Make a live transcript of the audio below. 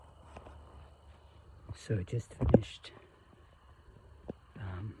So I just finished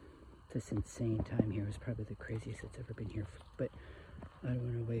this insane time here. It was probably the craziest it's ever been here, but I don't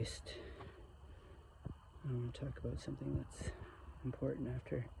want to waste. I want to talk about something that's important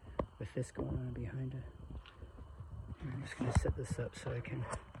after, with this going on behind it. I'm just going to set this up so I can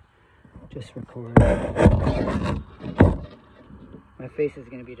just record. My face is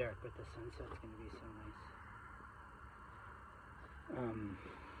going to be dark, but the sunset's going to be so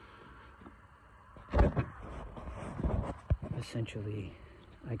nice. Essentially,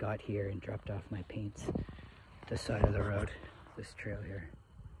 I got here and dropped off my paints the side of the road, this trail here,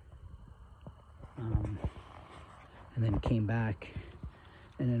 and then came back,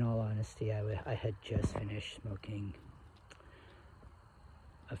 and in all honesty, I had just finished smoking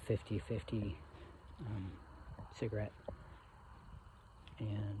a 50-50 cigarette,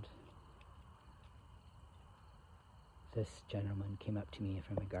 and this gentleman came up to me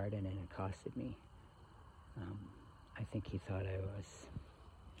from the garden and accosted me. I think he thought I was,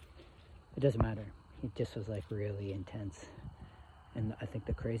 it doesn't matter, he just was like really intense. And I think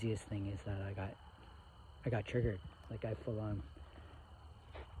the craziest thing is that I got triggered. Like I full on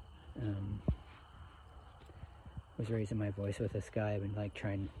was raising my voice with this guy and like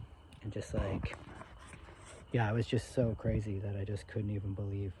trying, and just like, yeah, it was just so crazy that I just couldn't even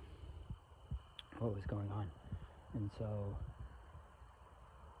believe what was going on. And so,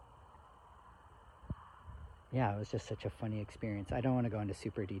 yeah, it was just such a funny experience. I don't want to go into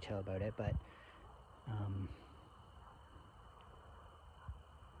super detail about it, but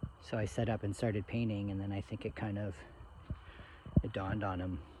so I set up and started painting, and then I think it dawned on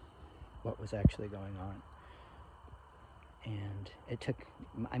him what was actually going on. And it took,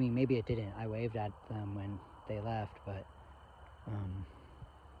 I mean, maybe it didn't. I waved at them when they left, but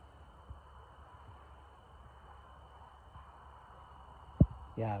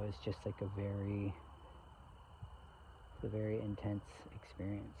yeah, it was just like a very intense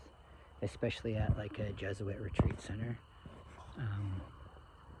experience, especially at like a Jesuit retreat center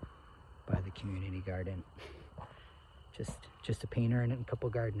by the community garden. Just a painter and a couple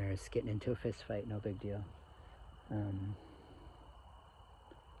gardeners getting into a fist fight, no big deal. And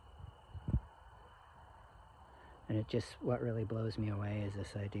it just, what really blows me away is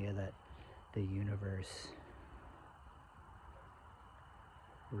this idea that the universe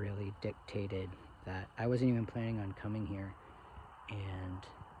really dictated that. I wasn't even planning on coming here, and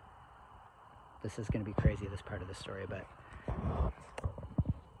this is going to be crazy, this part of the story, but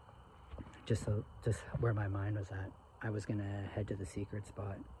just where my mind was at, I was going to head to the secret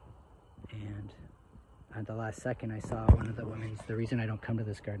spot, and at the last second I saw one of the women. The reason I don't come to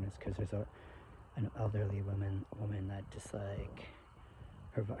this garden is because there's an elderly woman that just like,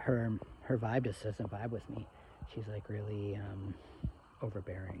 her vibe just doesn't vibe with me. She's like really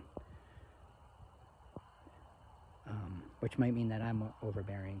overbearing, which might mean that I'm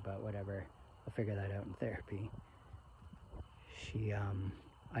overbearing, but whatever, I'll figure that out in therapy.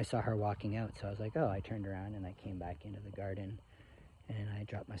 I saw her walking out, so I was like, oh, I turned around and I came back into the garden, and I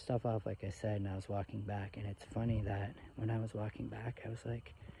dropped my stuff off, like I said, and I was walking back. And it's funny that when I was walking back, I was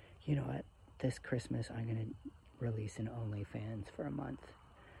like, you know what, this Christmas I'm gonna release an OnlyFans for a month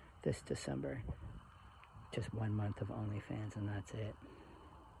this December. Just 1 month of OnlyFans, and that's it.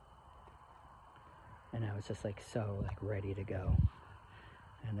 And I was just like so like ready to go,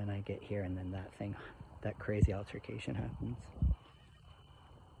 and then I get here, and then that crazy altercation happens.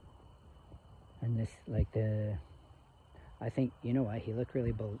 And this, like, I think, you know what, he looked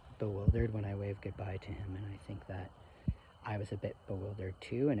really bewildered when I waved goodbye to him, and I think that I was a bit bewildered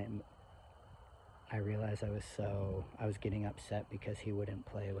too, and I realized I was getting upset because he wouldn't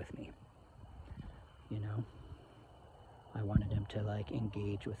play with me, you know? I wanted him to like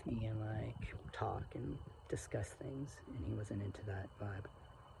engage with me and like talk and discuss things, and he wasn't into that vibe,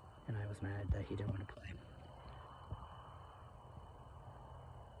 and I was mad that he didn't want to play.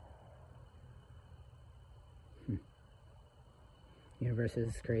 Universe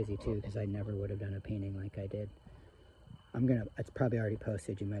is crazy too, because I never would have done a painting like I did. It's probably already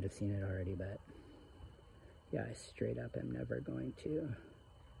posted, you might have seen it already, but yeah, I straight up am never going to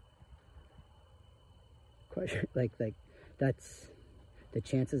question, like that's the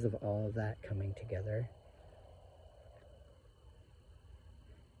chances of all of that coming together.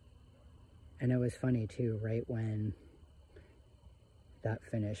 And it was funny too, right when that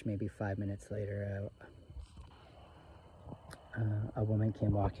finished, maybe 5 minutes later, a woman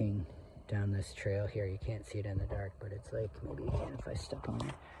came walking down this trail here. You can't see it in the dark, but it's like, maybe you can if I step on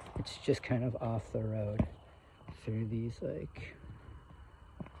it. It's just kind of off the road through these like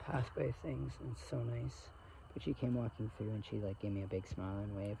pathway things, and it's so nice. But she came walking through, and she like gave me a big smile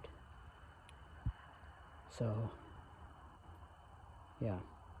and waved. So, yeah,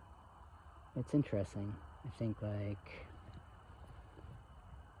 it's interesting. I think, like,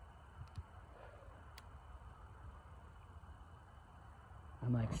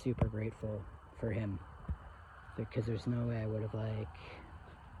 I'm, like, super grateful for him, because there's no way I would have, like,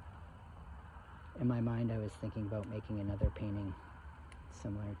 in my mind I was thinking about making another painting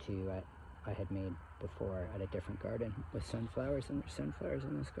similar to what I had made before at a different garden with sunflowers, and there's sunflowers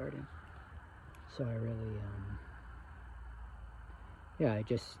in this garden. So I really, yeah, I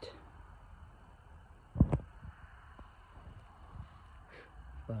just, a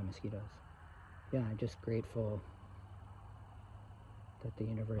lot of mosquitoes. Yeah, I'm just grateful that the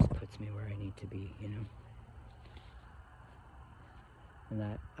universe puts me where I need to be, you know? And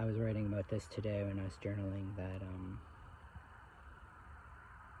that, I was writing about this today when I was journaling, that,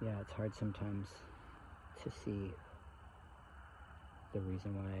 yeah, it's hard sometimes to see the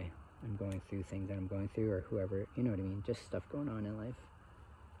reason why I'm going through things that I'm going through, or whoever, you know what I mean? Just stuff going on in life.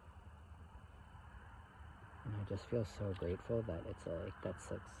 And I just feel so grateful that it's like, that's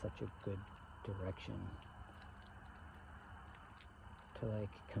like such a good direction to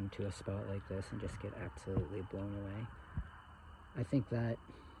like come to a spot like this and just get absolutely blown away. I think that,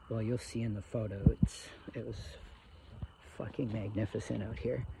 well, you'll see in the photo, it was fucking magnificent out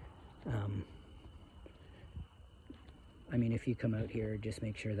here. I mean, if you come out here, just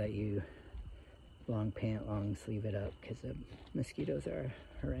make sure that you long pant, long sleeve it up, because the mosquitoes are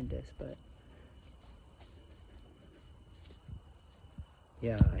horrendous. But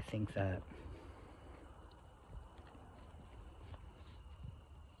yeah, I think that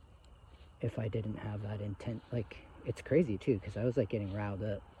if I didn't have that intent, like, it's crazy too, because I was like getting riled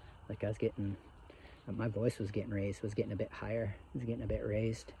up. Like I was getting, my voice was getting raised, was getting a bit higher, was getting a bit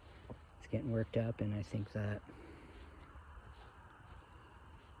raised, was getting worked up. And I think that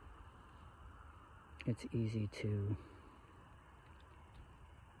it's easy to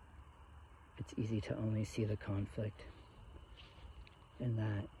only see the conflict, and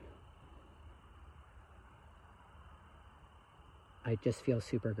that I just feel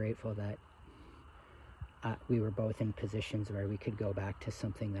super grateful that we were both in positions where we could go back to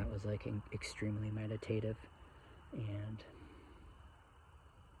something that was like extremely meditative and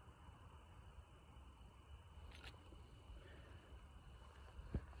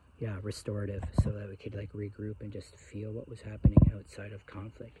yeah, restorative, so that we could like regroup and just feel what was happening outside of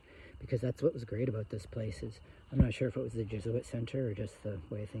conflict. Because that's what was great about this place, is I'm not sure if it was the Jesuit Center or just the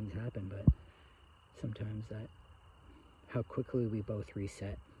way things happen, but sometimes that, how quickly we both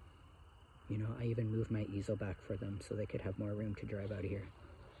reset. You know, I even moved my easel back for them so they could have more room to drive out of here.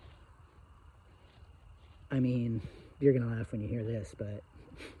 I mean, you're gonna laugh when you hear this, but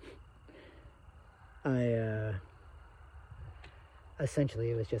essentially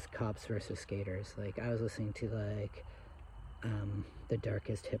it was just cops versus skaters. Like, I was listening to like the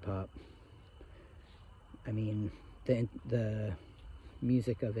darkest hip hop. I mean, the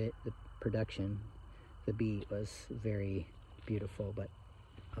music of it, the production, the beat was very beautiful, but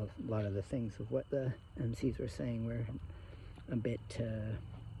a lot of the things of what the MCs were saying were a bit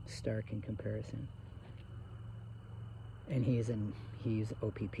stark in comparison. And he's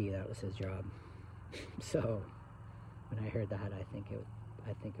OPP, that was his job. So when I heard that, I think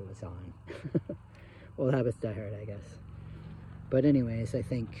it was on. Well, habits die hard, I guess. But anyways, I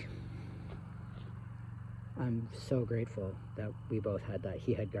think I'm so grateful that we both had that.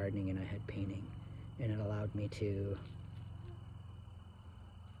 He had gardening and I had painting, and it allowed me to,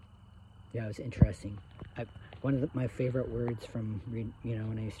 yeah, it was interesting. One of my favorite words from when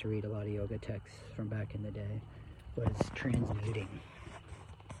I used to read a lot of yoga texts from back in the day was transmuting.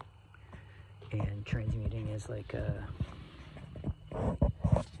 And transmuting is like maybe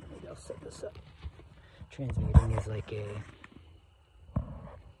I'll set this up. Transmuting is like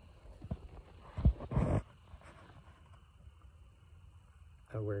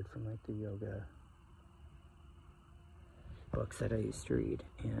a word from like the yoga books that I used to read,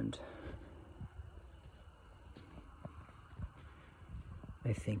 and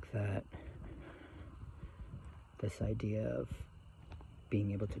I think that this idea of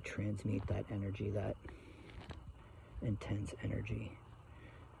being able to transmute that energy, that intense energy,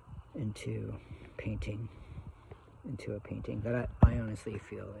 into a painting that I honestly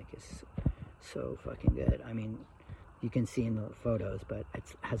feel like is so fucking good. I mean, you can see in the photos, but it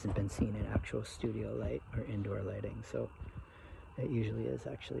hasn't been seen in actual studio light or indoor lighting, so it usually is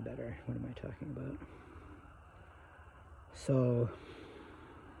actually better. What am I talking about? So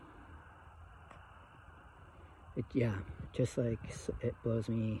just like it blows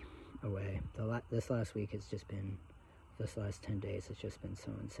me away. This last 10 days has just been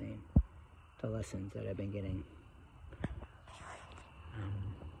so insane the lessons that I've been getting.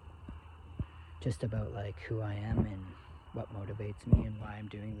 Just about like who I am and what motivates me and why I'm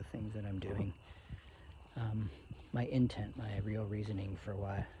doing the things that I'm doing. My intent, my real reasoning for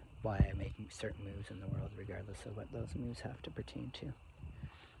why I make certain moves in the world, regardless of what those moves have to pertain to.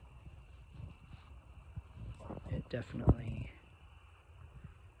 It definitely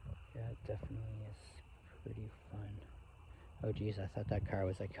is pretty fun. Oh geez, I thought that car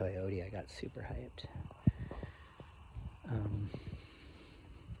was a Coyote. I got super hyped.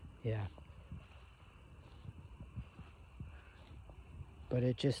 Yeah. But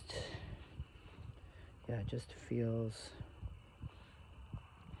it just feels...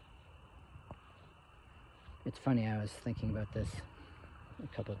 It's funny, I was thinking about this a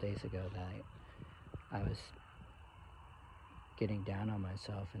couple of days ago, that I was getting down on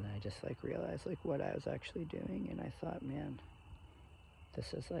myself, and I just like realized like what I was actually doing, and I thought, man,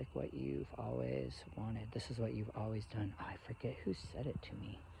 this is like what you've always wanted. This is what you've always done. Oh, I forget who said it to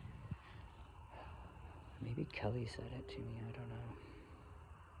me. Maybe Kelly said it to me, I don't know.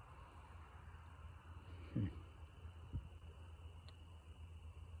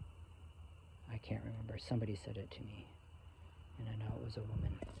 I can't remember. Somebody said it to me, and I know it was a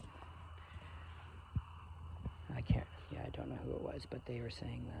woman. I don't know who it was, but they were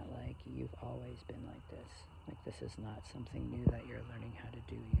saying that like, you've always been like this. Like, this is not something new that you're learning how to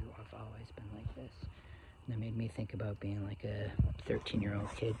do. You have always been like this. And it made me think about being like a 13-year-old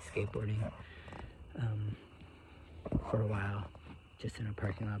kid skateboarding for a while, just in a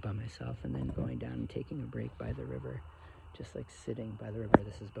parking lot by myself, and then going down and taking a break by the river, just like sitting by the river.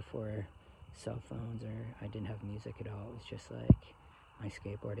 This is before cell phones, or I didn't have music at all. It was just like my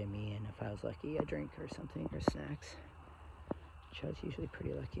skateboard and me, and if I was lucky, a drink or something, or snacks, which I was usually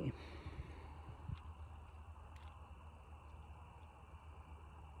pretty lucky.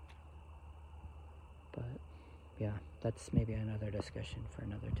 But yeah, that's maybe another discussion for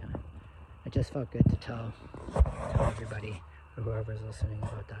another time. It just felt good to tell everybody, or whoever's listening,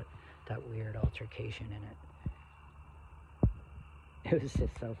 about that weird altercation in it. It was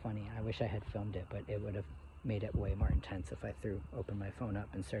just so funny. I wish I had filmed it, but it would have made it way more intense if I opened my phone up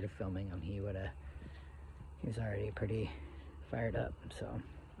and started filming him. He was already pretty fired up, so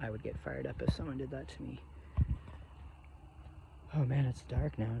I would get fired up if someone did that to me. Oh man, it's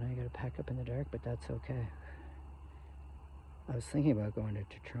dark now, and I gotta pack up in the dark, but that's okay. I was thinking about going to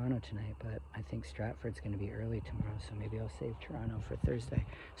Toronto tonight, but I think Stratford's going to be early tomorrow, so maybe I'll save Toronto for Thursday.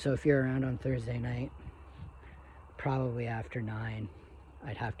 So if you're around on Thursday night, probably after 9,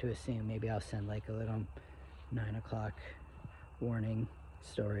 I'd have to assume. Maybe I'll send like a little 9 o'clock warning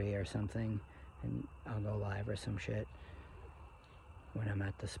story or something, and I'll go live or some shit when I'm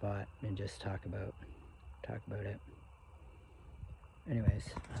at the spot and just talk about it. Anyways,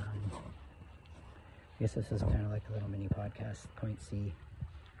 I guess this is kind of like a little mini podcast, point C.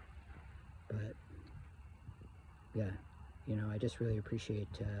 But yeah, you know, I just really appreciate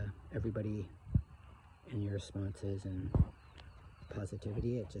everybody and your responses and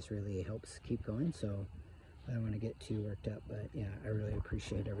positivity. It just really helps keep going. So I don't want to get too worked up, but yeah, I really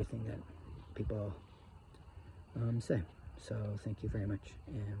appreciate everything that people say. So thank you very much,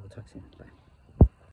 and we'll talk soon. Bye.